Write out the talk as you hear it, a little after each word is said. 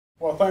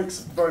Well, thanks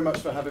very much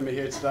for having me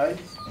here today.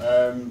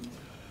 What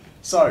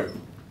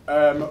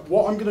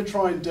I'm going to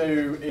try and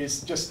do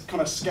is just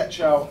kind of sketch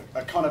out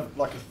a kind of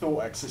like a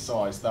thought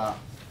exercise that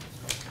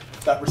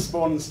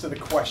responds to the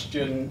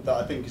question that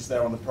I think is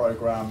there on the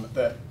programme,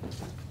 that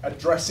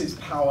addresses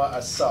power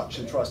as such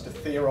and tries to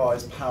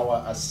theorise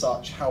power as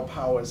such, how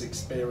power is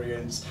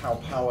experienced, how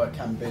power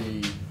can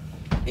be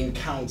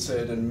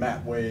encountered and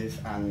met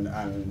with and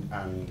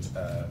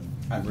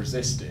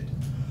resisted.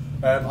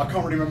 I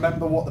can't really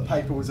remember what the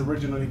paper was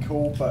originally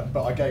called,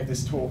 but I gave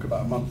this talk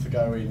about a month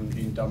ago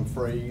in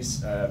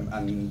Dumfries,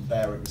 and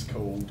there it was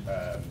called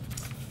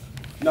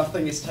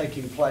Nothing is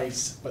Taking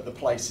Place But the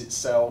Place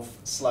Itself,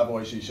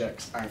 Slavoj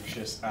Žižek's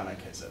Anxious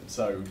Anarchism.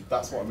 So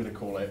that's what I'm going to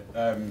call it.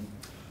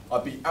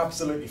 I'd be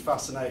absolutely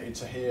fascinated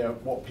to hear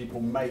what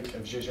people make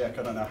of Žižek.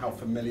 I don't know how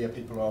familiar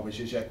people are with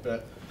Žižek,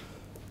 but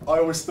I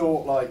always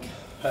thought, like,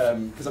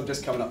 because I'm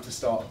just coming up to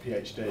start a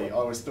PhD, I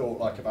always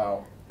thought, like,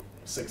 about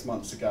 6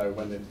 months ago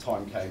when the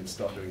time came to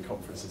start doing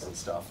conferences and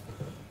stuff,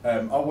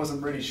 I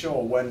wasn't really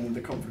sure when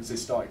the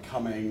conferences started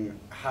coming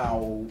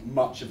how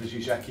much of a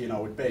Žižekian I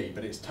would be,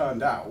 but it's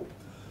turned out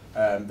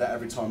that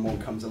every time one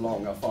comes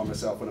along, I find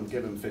myself, when I'm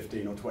given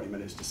 15 or 20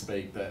 minutes to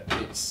speak, that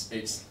it's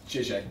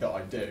Žižek that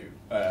I do.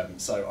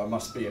 So I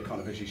must be a kind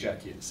of a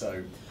Žižekian.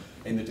 So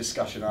in the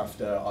discussion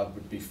after, I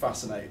would be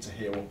fascinated to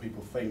hear what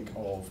people think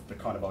of the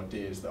kind of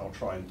ideas that I'll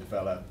try and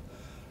develop.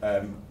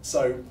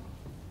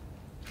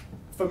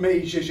 For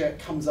me, Žižek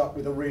comes up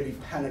with a really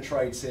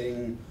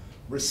penetrating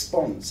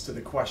response to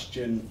the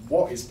question,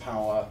 what is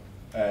power?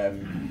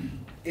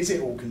 Is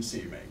it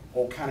all-consuming?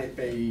 Or can it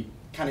be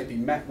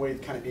met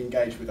with, can it be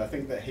engaged with? I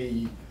think that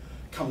he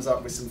comes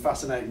up with some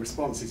fascinating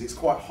responses. It's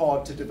quite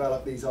hard to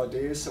develop these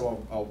ideas,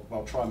 so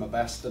I'll try my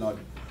best, and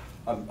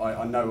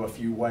I know a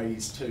few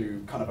ways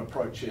to kind of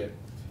approach it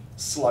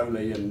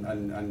slowly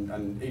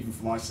and even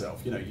for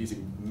myself,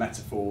 using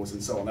metaphors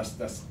and so on.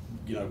 That's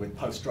with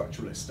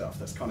post-structuralist stuff,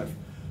 that's kind of,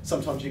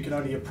 sometimes you can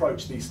only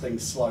approach these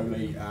things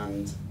slowly,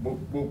 and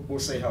we'll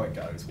see how it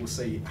goes. We'll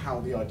see how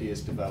the ideas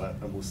develop,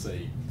 and we'll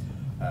see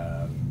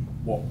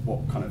what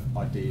kind of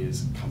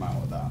ideas come out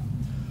of that.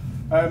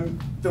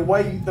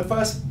 The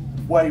first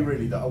way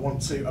really that I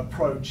want to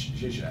approach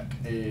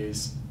Žižek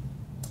is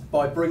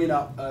by bringing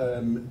up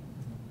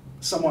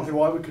someone who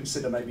I would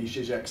consider maybe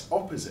Žižek's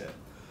opposite.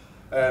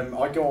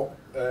 I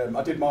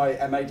did my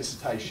MA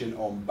dissertation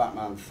on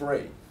Batman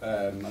 3,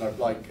 and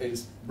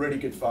it's really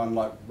good fun,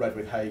 like read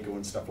with Hegel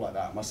and stuff like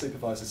that. My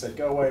supervisor said,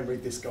 go away and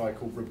read this guy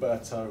called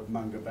Roberto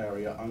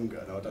Mangabeira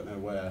Unger. Now, I don't know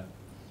where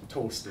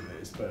Torsten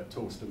is, but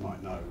Torsten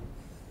might know.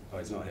 Oh,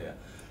 he's not here.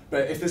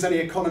 But if there's any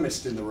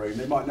economists in the room,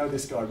 they might know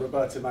this guy,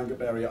 Roberto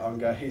Mangabeira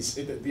Unger.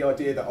 The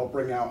idea that I'll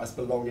bring out as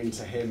belonging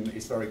to him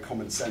is very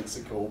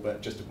commonsensical,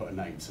 but just to put a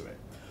name to it.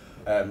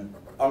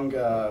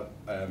 Unger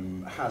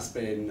has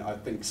been, I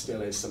think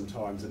still is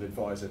sometimes, an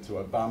advisor to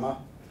Obama.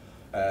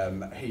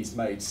 He's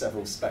made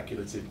several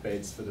speculative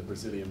bids for the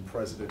Brazilian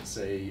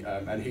presidency,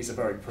 and he's a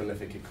very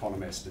prolific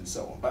economist and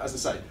so on. But as I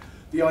say,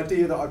 the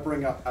idea that I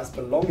bring up as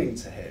belonging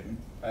to him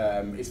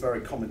is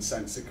very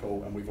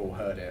commonsensical, and we've all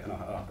heard it, and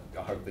I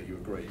hope that you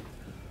agree.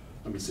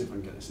 Let me see if I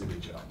can get this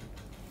image up.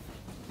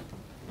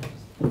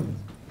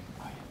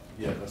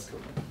 Yeah, that's cool.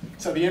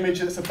 So the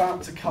image that's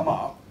about to come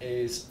up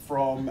is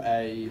from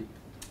a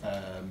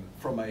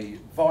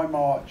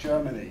Weimar,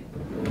 Germany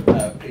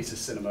piece of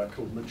cinema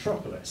called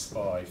Metropolis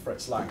by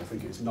Fritz Lang. I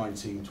think it was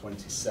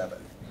 1927.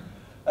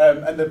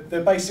 And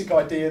the basic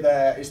idea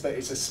there is that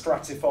it's a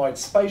stratified,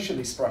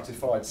 spatially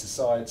stratified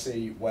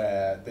society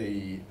where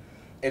the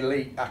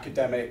elite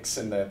academics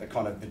and the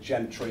kind of the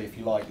gentry, if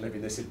you like, live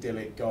in this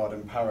idyllic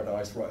garden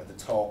paradise right at the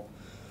top.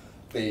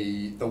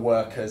 The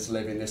workers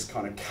live in this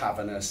kind of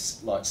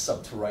cavernous, like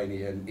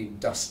subterranean,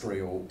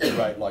 industrial,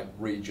 like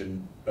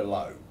region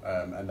below,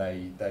 and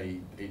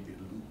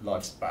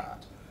life's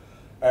bad.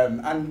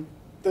 And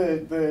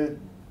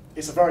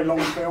it's a very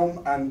long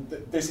film, and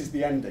this is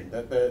the ending.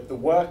 That the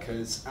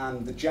workers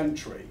and the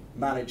gentry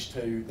manage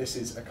to. This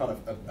is a kind of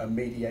a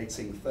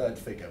mediating third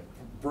figure,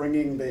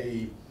 bringing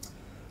the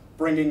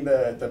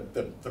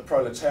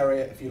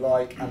proletariat, if you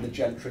like, and the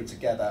gentry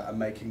together and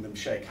making them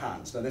shake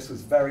hands. Now, this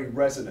was very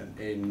resonant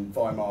in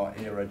Weimar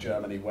era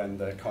Germany when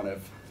the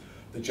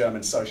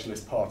German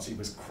Socialist Party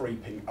was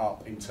creeping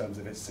up in terms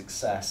of its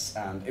success,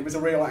 and it was a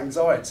real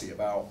anxiety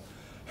about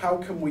how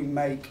can we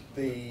make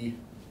the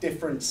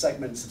different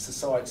segments of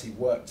society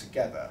work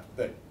together.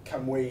 That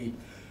can we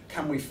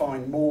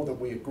find more that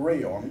we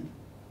agree on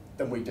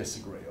than we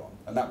disagree on,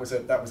 and that was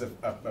a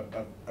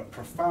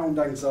profound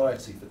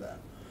anxiety for them.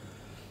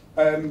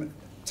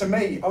 To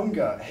me,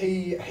 Unger,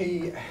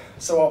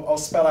 so I'll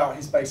spell out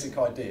his basic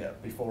idea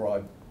before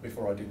I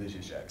do the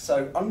Žižek.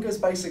 So Unger's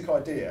basic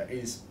idea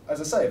is,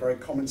 as I say, a very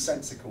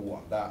commonsensical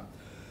one, that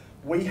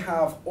we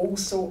have all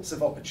sorts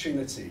of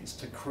opportunities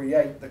to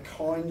create the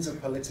kinds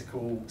of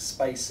political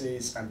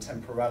spaces and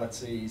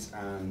temporalities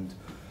and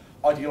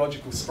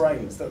ideological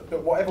strains that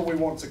whatever we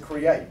want to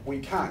create, we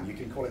can. You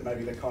can call it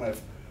maybe the kind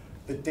of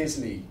the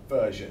Disney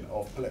version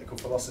of political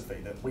philosophy,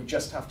 that we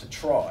just have to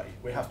try.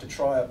 We have to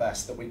try our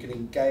best, that we can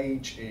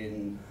engage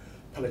in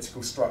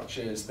political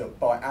structures, that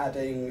by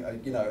adding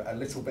a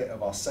little bit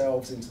of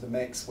ourselves into the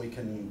mix, we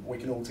can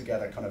all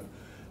together kind of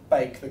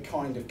bake the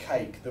kind of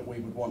cake that we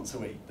would want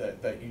to eat,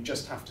 that you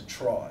just have to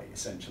try,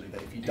 essentially,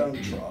 that if you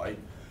don't try,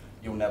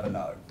 you'll never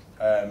know.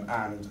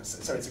 And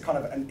so it's a kind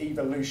of an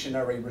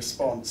evolutionary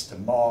response to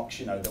Marx,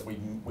 that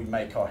we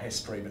make our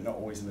history, but not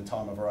always in the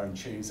time of our own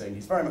choosing.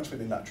 He's very much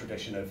within that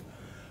tradition of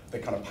the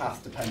kind of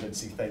path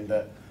dependency thing,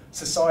 that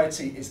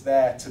society is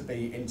there to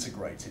be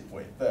integrated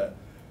with. That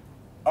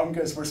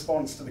Unger's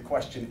response to the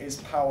question, is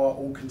power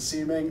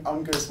all-consuming?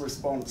 Unger's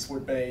response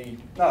would be,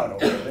 no,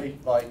 not really.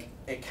 Like,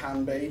 it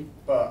can be,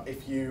 but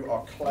if you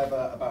are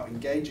clever about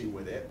engaging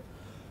with it,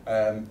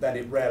 then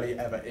it rarely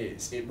ever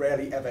is. It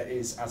rarely ever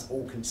is as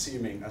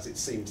all-consuming as it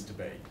seems to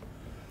be.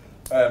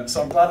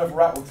 So I'm glad I've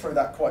rattled through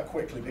that quite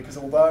quickly, because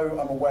although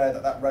I'm aware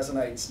that that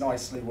resonates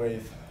nicely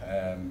with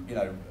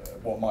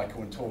what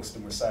Michael and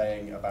Torsten were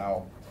saying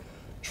about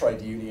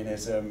trade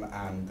unionism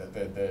and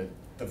the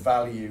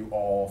value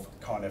of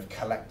kind of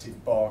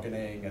collective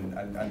bargaining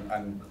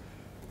and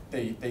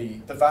the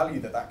value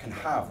that can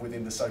have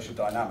within the social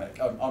dynamic.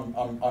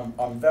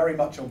 I'm very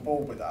much on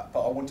board with that,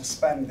 but I want to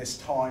spend this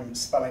time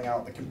spelling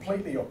out the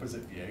completely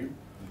opposite view,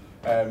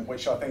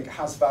 which I think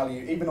has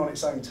value even on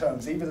its own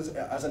terms, even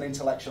as an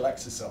intellectual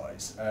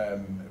exercise,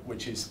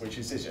 which is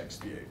Žižek's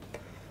view.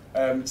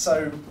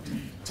 So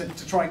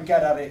to try and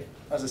get at it,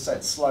 as I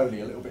said, slowly,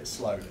 a little bit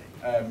slowly.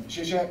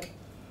 Žižek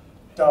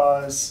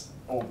does,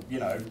 or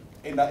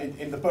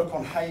in the book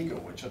on Hegel,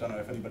 which I don't know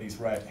if anybody's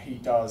read, he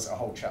does a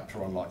whole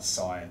chapter on like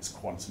science,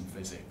 quantum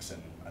physics,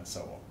 and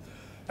so on.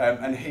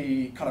 And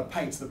he kind of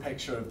paints the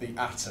picture of the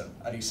atom,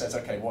 and he says,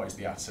 okay, what is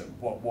the atom?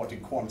 What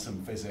did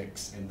quantum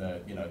physics in the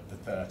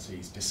the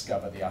 30s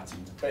discover the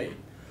atom to be?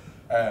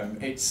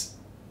 It's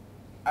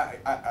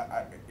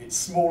at its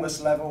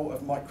smallest level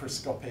of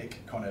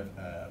microscopic kind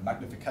of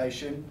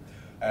magnification.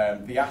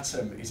 The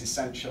atom is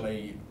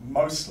essentially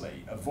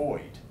mostly a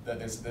void, that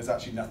there's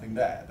actually nothing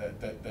there,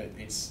 that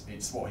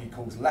it's what he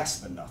calls less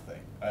than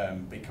nothing,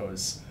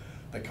 because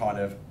the kind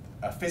of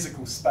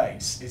physical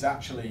space is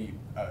actually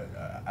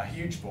a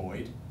huge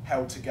void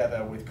held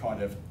together with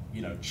kind of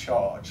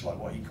charge, like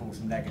what he calls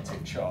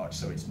negative charge.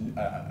 So it's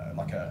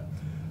like a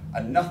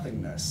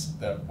nothingness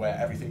where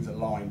everything's a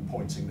line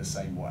pointing the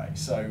same way.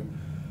 So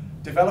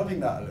developing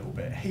that a little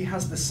bit, he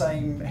has the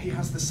same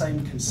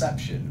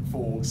conception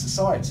for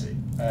society.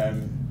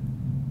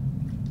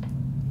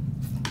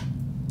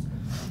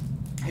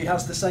 He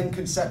has the same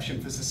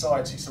conception for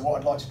society. So what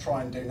I'd like to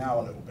try and do now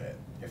a little bit,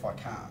 if I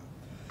can,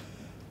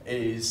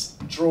 is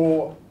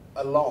draw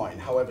a line,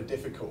 however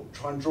difficult,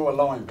 try and draw a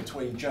line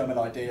between German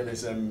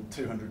idealism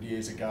 200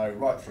 years ago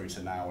right through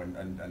to now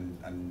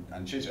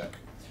and Žižek.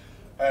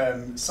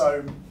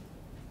 So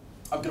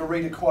I'm going to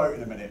read a quote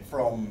in a minute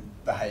from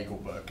the Hegel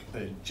book,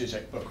 the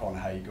Žižek book on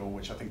Hegel,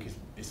 which I think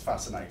is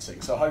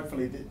fascinating. So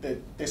hopefully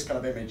this kind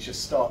of image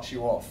just starts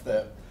you off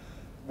that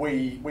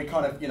we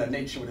kind of,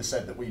 Nietzsche would have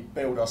said that we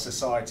build our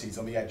societies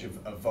on the edge of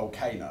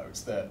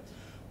volcanoes, that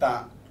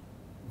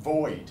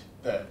void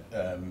that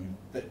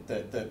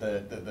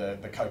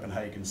the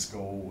Copenhagen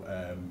school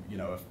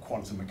of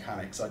quantum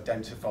mechanics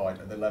identified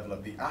at the level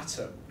of the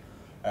atom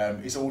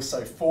is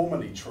also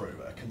formally true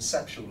at a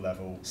conceptual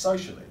level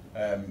socially.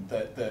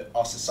 That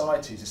our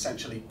societies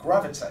essentially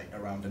gravitate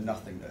around a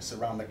nothingness,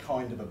 around the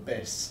kind of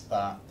abyss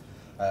that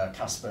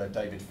Caspar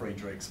David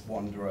Friedrich's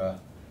Wanderer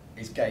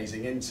is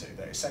gazing into.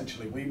 That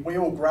essentially we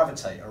all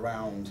gravitate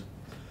around.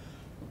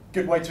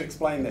 Good way to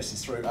explain this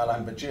is through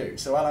Alain Badiou.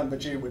 So Alain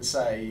Badiou would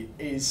say,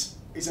 is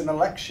an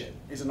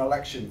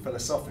election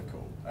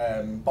philosophical?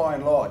 By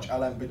and large,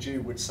 Alain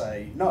Badiou would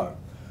say no.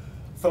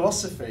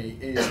 Philosophy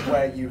is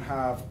where you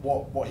have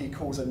what he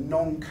calls a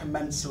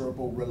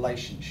non-commensurable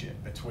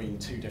relationship between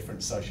two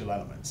different social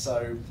elements.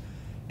 So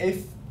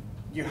if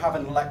you have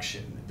an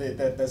election,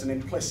 there's an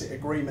implicit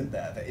agreement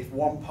there that if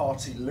one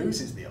party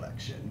loses the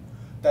election,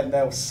 then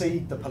they'll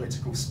cede the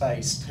political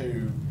space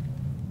to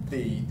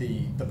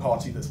the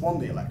party that's won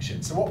the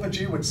election. So what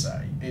Badiou would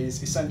say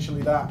is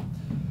essentially that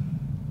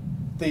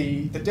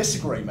the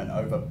disagreement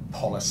over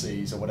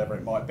policies or whatever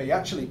it might be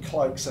actually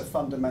cloaks a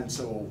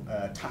fundamental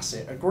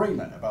tacit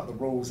agreement about the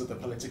rules of the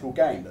political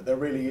game, that there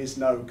really is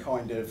no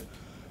kind of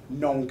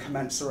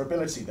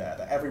non-commensurability there,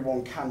 that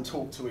everyone can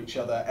talk to each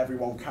other,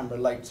 everyone can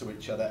relate to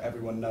each other,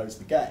 everyone knows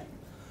the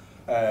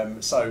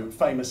game. So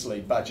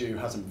famously, Badiou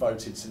hasn't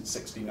voted since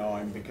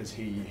 '69 because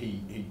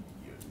he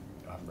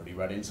I haven't really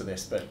read into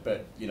this,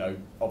 but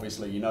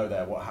obviously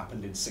there what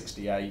happened in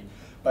 '68.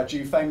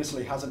 Badiou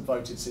famously hasn't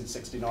voted since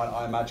 '69.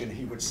 I imagine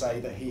he would say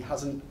that he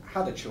hasn't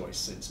had a choice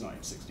since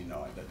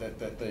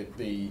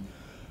 1969.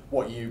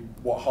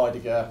 What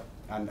Heidegger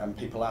and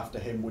people after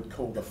him would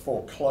call the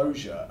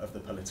foreclosure of the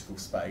political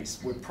space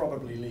would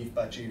probably leave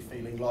Badiou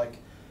feeling like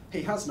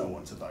he has no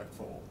one to vote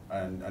for.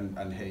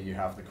 And here you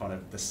have the kind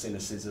of the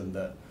cynicism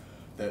that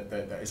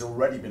has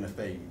already been a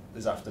theme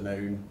this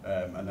afternoon,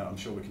 and that I'm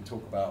sure we can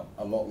talk about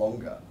a lot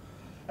longer.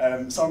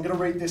 So I'm going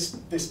to read this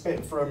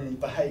bit from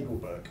the Hegel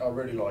book. I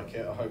really like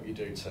it. I hope you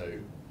do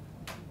too.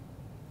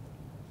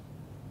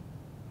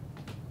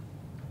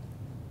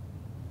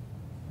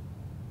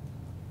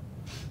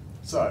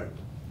 So,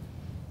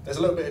 there's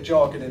a little bit of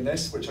jargon in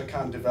this, which I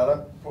can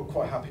develop. We're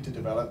quite happy to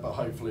develop, but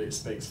hopefully it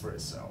speaks for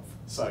itself.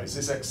 So,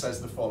 Žižek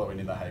says the following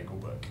in the Hegel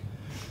book.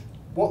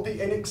 What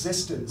the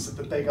inexistence of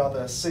the big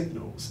other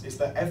signals is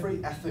that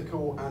every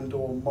ethical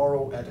and/or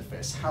moral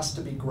edifice has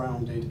to be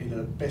grounded in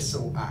an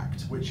abyssal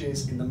act, which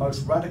is, in the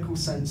most radical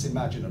sense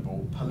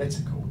imaginable,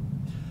 political.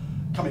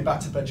 Coming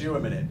back to Badiou a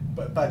minute,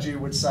 but Badiou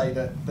would say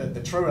that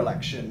the true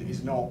election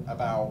is not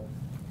about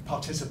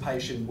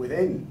participation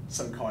within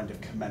some kind of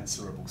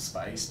commensurable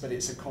space, but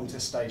it's a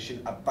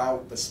contestation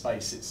about the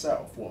space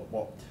itself,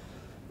 what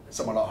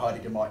someone like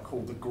Heidegger might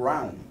call the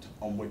ground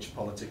on which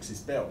politics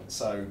is built.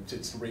 So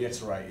to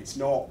reiterate, it's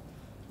not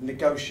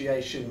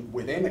negotiation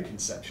within a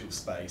conceptual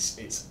space,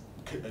 it's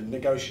a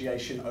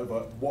negotiation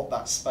over what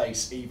that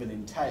space even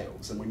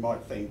entails. And we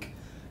might think,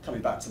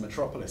 coming back to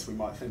Metropolis, we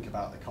might think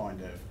about the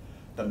kind of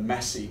the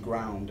messy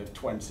ground of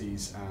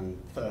 20s and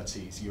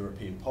 30s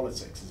European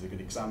politics as a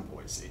good example.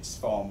 It's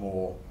far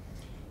more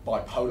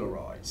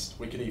bipolarized.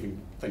 We can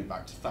even think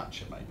back to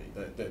Thatcher maybe,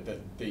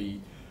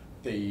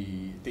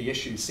 the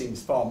issue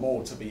seems far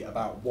more to be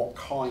about what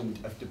kind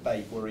of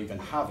debate we're even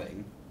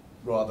having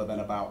rather than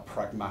about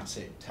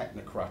pragmatic,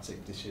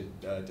 technocratic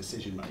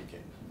decision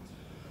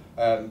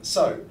making.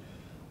 So,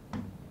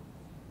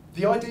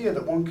 the idea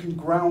that one can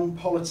ground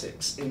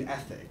politics in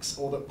ethics,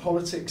 or that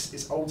politics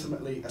is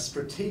ultimately a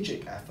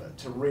strategic effort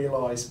to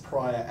realise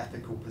prior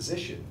ethical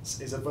positions,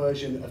 is a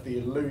version of the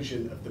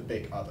illusion of the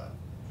big other.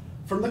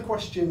 From the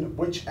question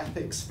which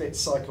ethics fits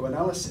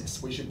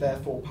psychoanalysis, we should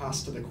therefore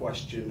pass to the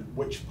question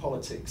which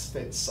politics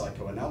fits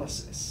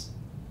psychoanalysis.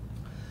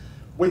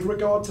 With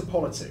regard to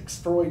politics,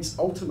 Freud's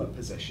ultimate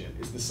position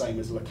is the same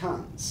as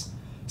Lacan's.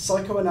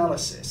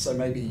 Psychoanalysis, so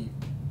maybe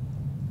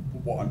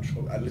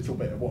a little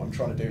bit of what I'm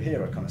trying to do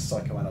here, a kind of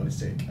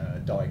psychoanalytic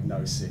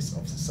diagnosis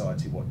of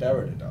society, what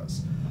Derrida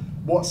does.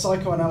 What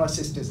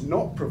psychoanalysis does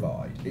not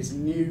provide is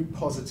new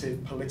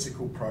positive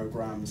political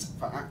programs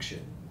for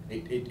action.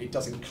 It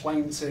doesn't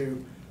claim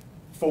to,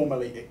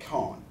 formally it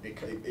can't.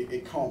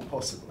 It can't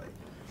possibly.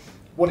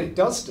 What it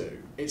does do,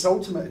 its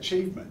ultimate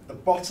achievement, the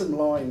bottom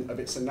line of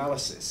its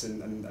analysis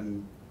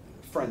and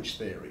French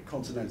theory,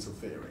 continental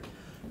theory,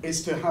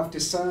 is to have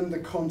discerned the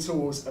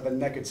contours of a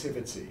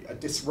negativity, a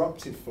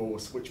disruptive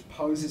force which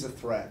poses a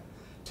threat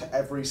to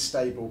every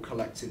stable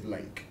collective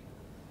link.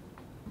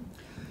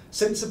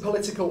 Since a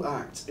political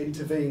act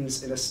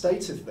intervenes in a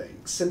state of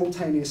things,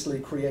 simultaneously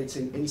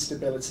creating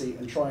instability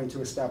and trying to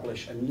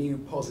establish a new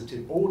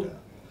positive order,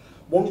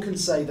 one can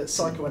say that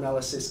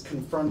psychoanalysis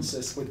confronts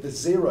us with the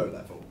zero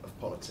level of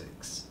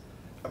politics,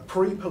 a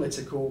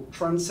pre-political,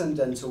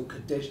 transcendental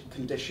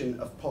condition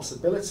of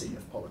possibility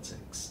of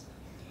politics,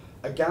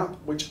 a gap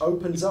which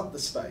opens up the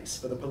space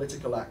for the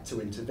political act to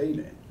intervene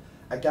in,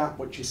 a gap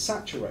which is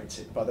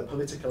saturated by the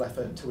political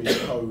effort to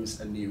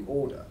impose a new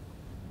order.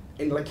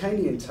 In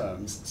Lacanian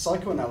terms,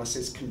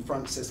 psychoanalysis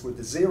confronts us with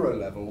the zero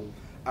level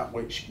at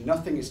which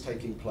nothing is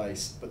taking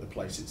place but the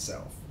place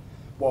itself,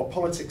 while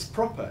politics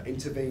proper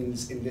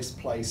intervenes in this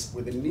place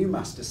with a new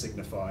master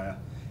signifier,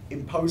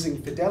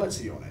 imposing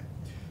fidelity on it,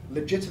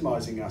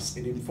 legitimizing us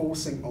in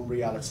enforcing on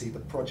reality the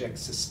project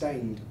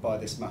sustained by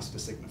this master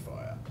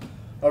signifier.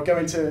 I'll go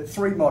into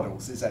three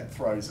models Žižek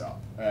throws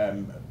up,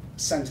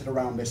 centered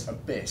around this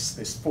abyss,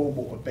 this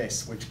formal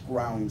abyss which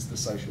grounds the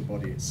social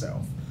body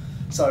itself.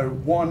 So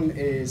one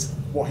is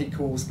what he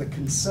calls the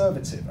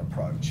conservative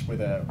approach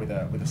with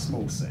a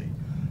small c.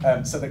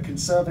 So the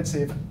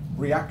conservative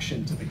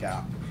reaction to the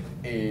gap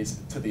is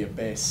to the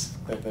abyss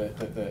that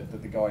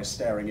the guy is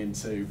staring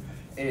into,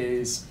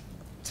 is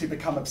to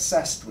become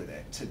obsessed with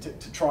it,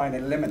 to try and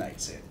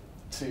eliminate it,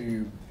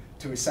 to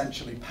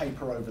essentially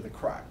paper over the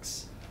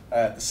cracks.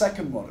 The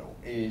second model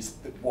is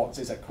what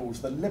Žižek calls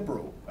the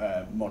liberal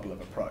model of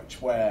approach,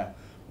 where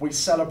we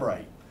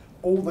celebrate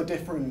all the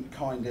different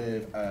kind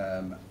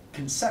of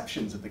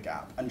conceptions of the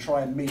gap and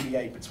try and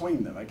mediate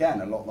between them.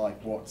 Again, a lot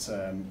like what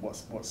some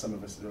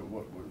of us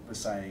were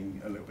saying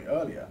a little bit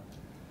earlier.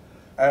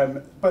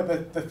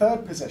 But the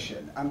third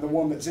position, and the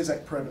one that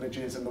Žižek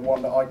privileges, and the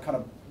one that I kind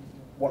of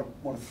want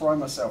to throw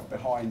myself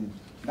behind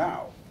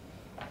now,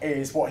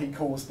 is what he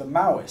calls the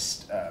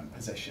Maoist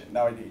position.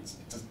 Now,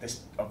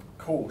 this, of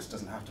course,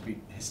 doesn't have to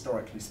be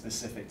historically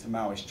specific to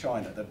Maoist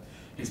China.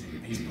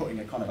 He's putting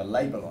a kind of a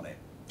label on it,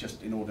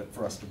 just in order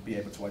for us to be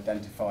able to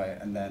identify it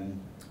and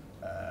then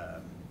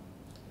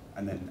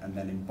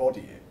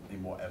embody it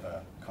in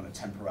whatever kind of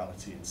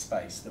temporality and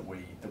space that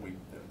we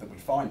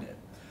find it.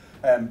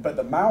 But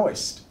the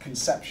Maoist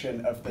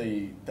conception of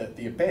the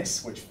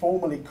abyss, which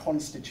formally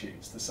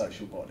constitutes the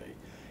social body,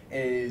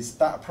 is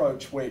that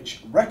approach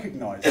which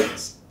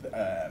recognises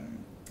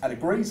and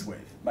agrees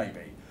with,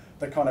 maybe,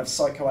 the kind of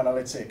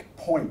psychoanalytic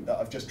point that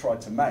I've just tried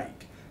to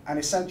make, and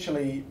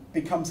essentially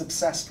becomes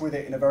obsessed with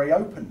it in a very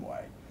open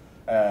way.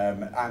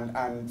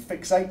 and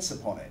fixates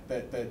upon it.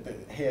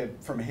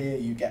 From here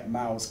you get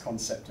Mao's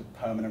concept of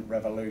permanent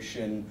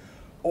revolution,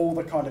 all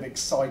the kind of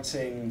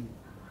exciting,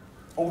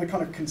 all the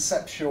kind of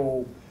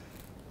conceptual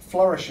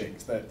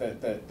flourishings that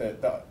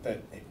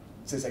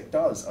Žižek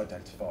does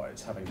identify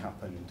as having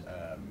happened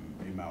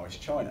in Maoist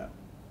China.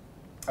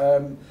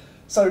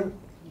 So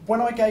when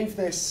I gave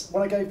this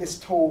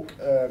talk,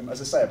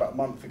 as I say, about a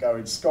month ago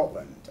in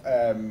Scotland,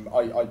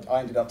 I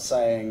ended up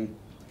saying,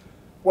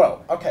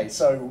 well, okay,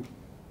 so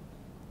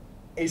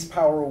is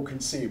power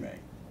all-consuming?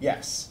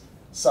 Yes.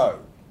 So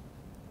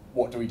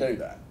what do we do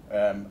then?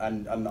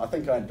 And I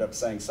think I ended up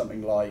saying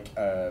something like,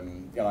 I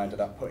ended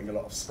up putting a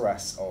lot of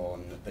stress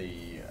on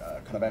the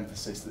kind of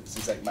emphasis that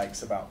Žižek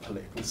makes about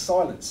political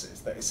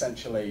silences, that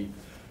essentially,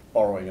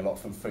 borrowing a lot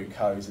from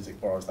Foucault, Žižek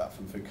borrows that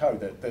from Foucault,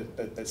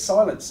 that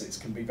silences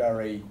can be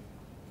very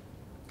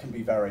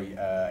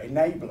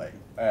enabling.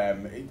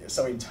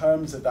 So in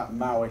terms of that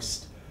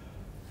Maoist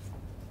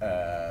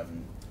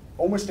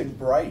almost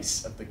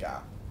embrace of the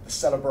gap, the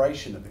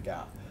celebration of the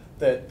gap,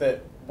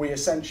 that we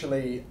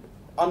essentially,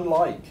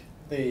 unlike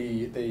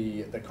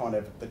the kind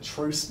of the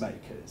truce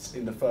makers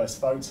in the first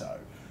photo,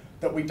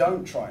 that we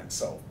don't try and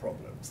solve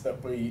problems,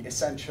 that we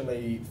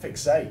essentially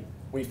fixate.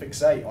 We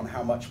fixate on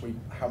how much we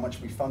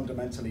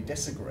fundamentally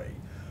disagree.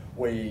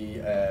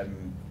 We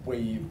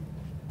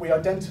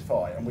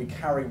identify and we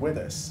carry with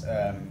us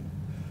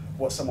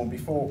what someone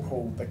before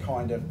called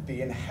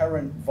the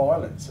inherent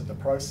violence of the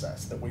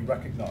process. That we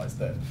recognise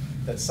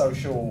that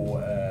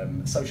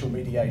social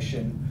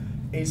mediation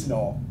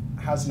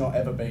has not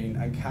ever been,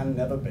 and can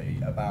never be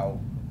about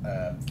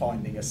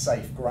finding a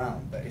safe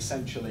ground. That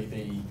essentially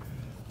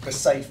the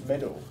safe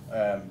middle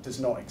does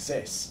not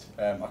exist.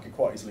 I could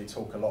quite easily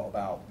talk a lot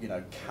about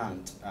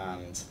Kant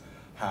and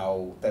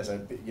how there's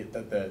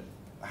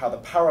how the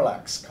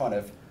parallax kind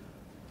of,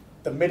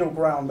 the middle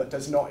ground that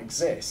does not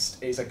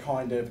exist is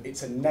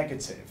it's a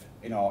negative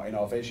in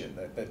our vision,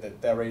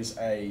 that there is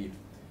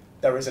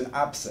an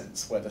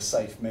absence where the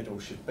safe middle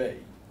should be.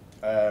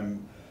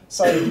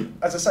 So,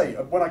 as I say,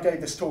 when I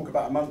gave this talk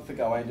about a month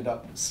ago, I ended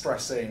up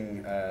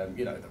stressing, that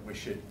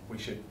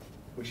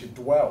we should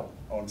dwell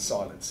on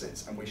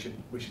silences, and we should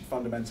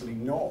fundamentally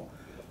not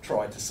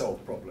try to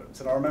solve problems.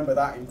 And I remember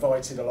that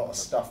invited a lot of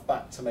stuff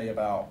back to me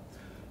about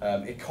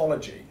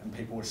ecology, and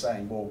people were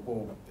saying,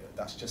 well,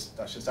 that's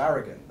just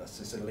arrogant, that's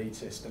just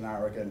elitist and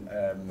arrogant,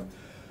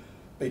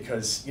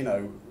 because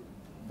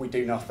we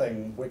do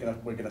nothing, we're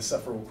gonna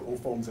suffer all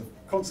forms of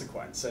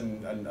consequence.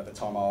 And at the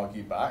time I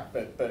argued back,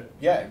 but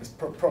yeah, it was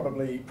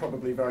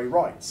probably very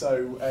right.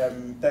 So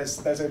there's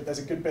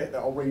a good bit that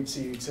I'll read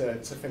to you to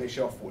finish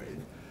off with.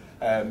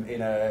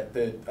 In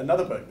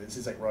another book that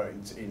Žižek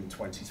wrote in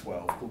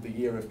 2012 called The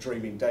Year of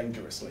Dreaming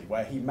Dangerously,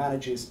 where he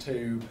manages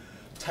to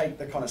take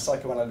the kind of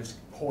psychoanalytic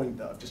point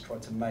that I've just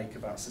tried to make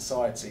about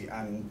society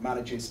and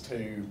manages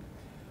to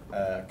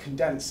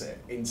condense it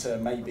into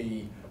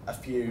maybe a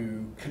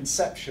few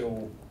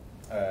conceptual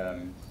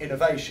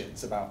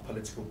innovations about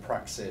political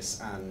praxis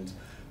and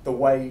the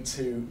way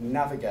to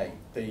navigate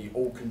the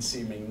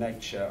all-consuming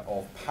nature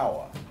of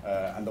power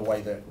and the way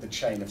that the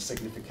chain of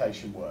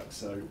signification works.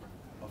 So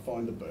I'll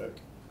find the book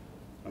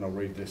and I'll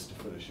read this to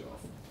finish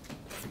off.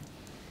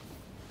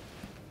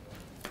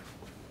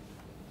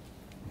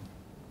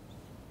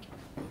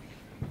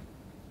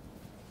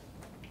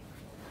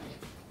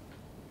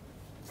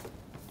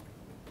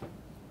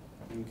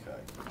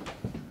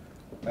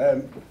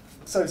 Okay.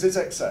 So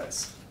Žižek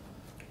says,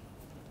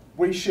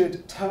 we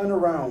should turn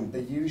around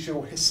the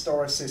usual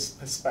historicist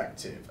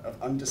perspective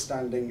of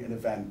understanding an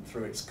event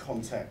through its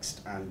context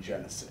and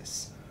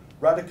genesis.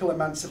 Radical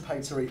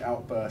emancipatory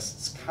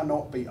outbursts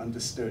cannot be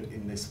understood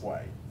in this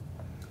way.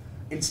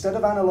 Instead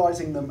of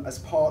analysing them as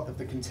part of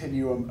the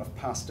continuum of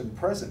past and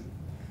present,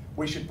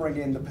 we should bring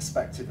in the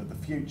perspective of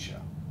the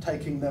future,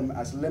 taking them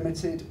as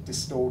limited,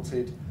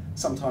 distorted,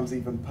 sometimes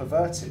even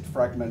perverted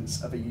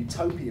fragments of a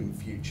utopian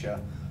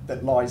future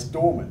that lies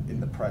dormant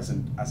in the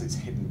present as its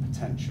hidden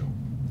potential.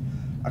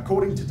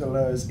 According to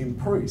Deleuze in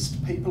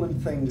Proust, people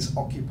and things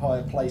occupy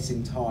a place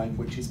in time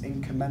which is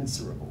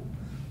incommensurable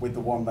with the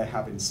one they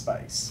have in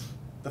space.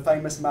 The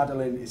famous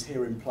Madeleine is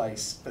here in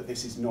place, but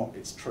this is not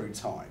its true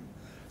time.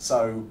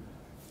 So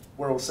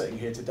we're all sitting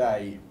here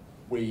today.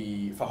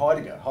 For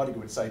Heidegger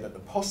would say that the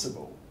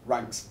possible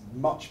ranks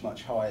much,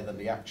 much higher than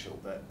the actual,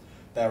 that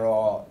there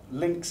are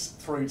links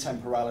through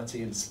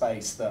temporality and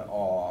space that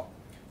are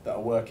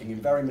working in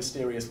very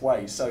mysterious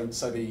ways. So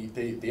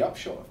the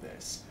upshot of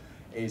this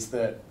is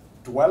that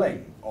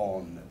dwelling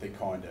on the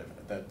kind of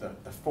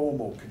the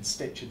formal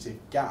constitutive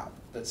gap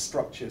that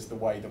structures the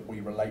way that we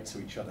relate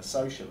to each other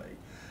socially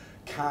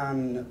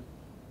can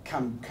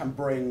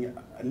bring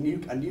a new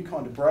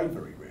kind of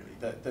bravery, really,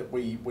 that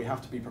we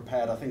have to be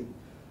prepared. I think,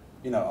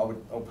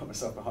 I'll put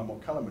myself behind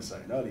what Cullen was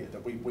saying earlier,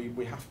 that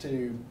we have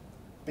to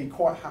be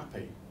quite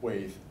happy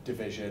with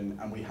division,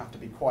 and we have to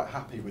be quite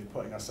happy with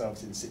putting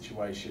ourselves in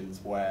situations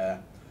where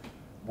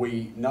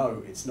we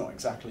know it's not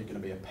exactly going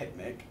to be a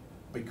picnic,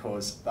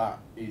 because that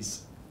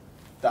is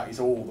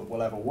all that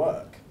will ever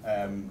work.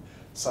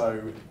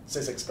 So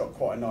Žižek's got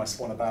quite a nice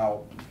one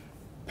about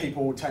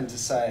people tend to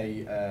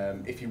say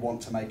if you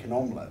want to make an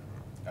omelette,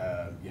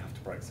 you have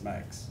to break some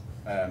eggs.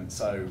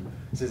 So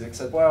Žižek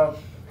said, well,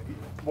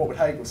 what would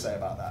Hegel say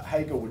about that?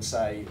 Hegel would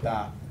say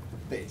that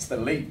it's the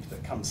leap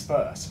that comes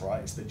first,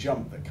 right? It's the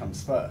jump that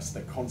comes first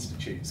that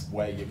constitutes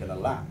where you're going to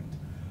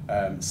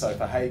land. So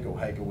for Hegel,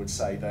 Hegel would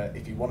say that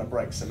if you want to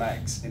break some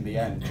eggs, in the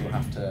end you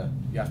have to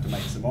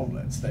make some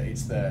omelettes. That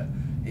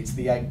it's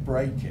the egg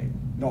breaking,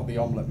 not the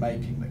omelette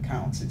making, that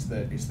counts. It's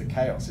the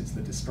chaos. It's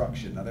the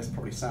destruction. Now this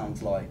probably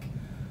sounds like,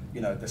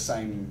 you know, the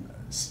same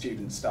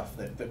student stuff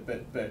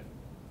but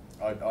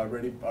I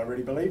really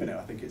believe in it.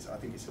 I think it's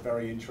a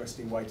very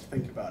interesting way to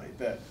think about it.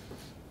 That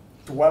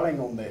dwelling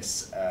on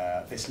this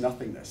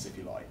nothingness, if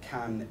you like,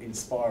 can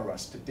inspire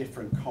us to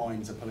different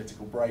kinds of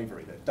political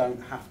bravery that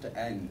don't have to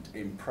end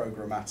in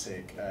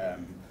programmatic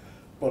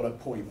bullet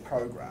point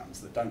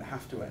programs, that don't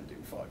have to end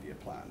in 5-year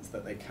plans,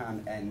 that they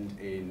can end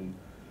in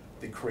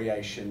the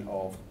creation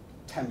of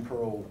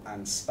temporal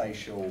and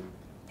spatial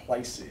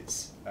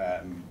places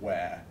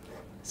where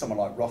someone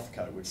like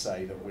Rothko would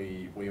say that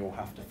we all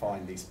have to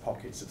find these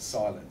pockets of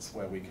silence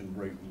where we can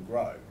root and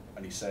grow.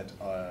 And he said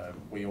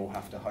we all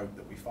have to hope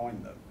that we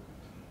find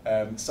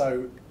them.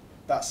 So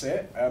that's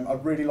it.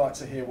 I'd really like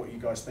to hear what you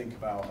guys think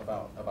about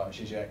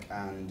Žižek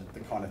and the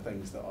kind of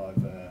things that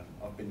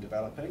I've been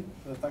developing.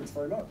 Thanks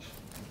very much.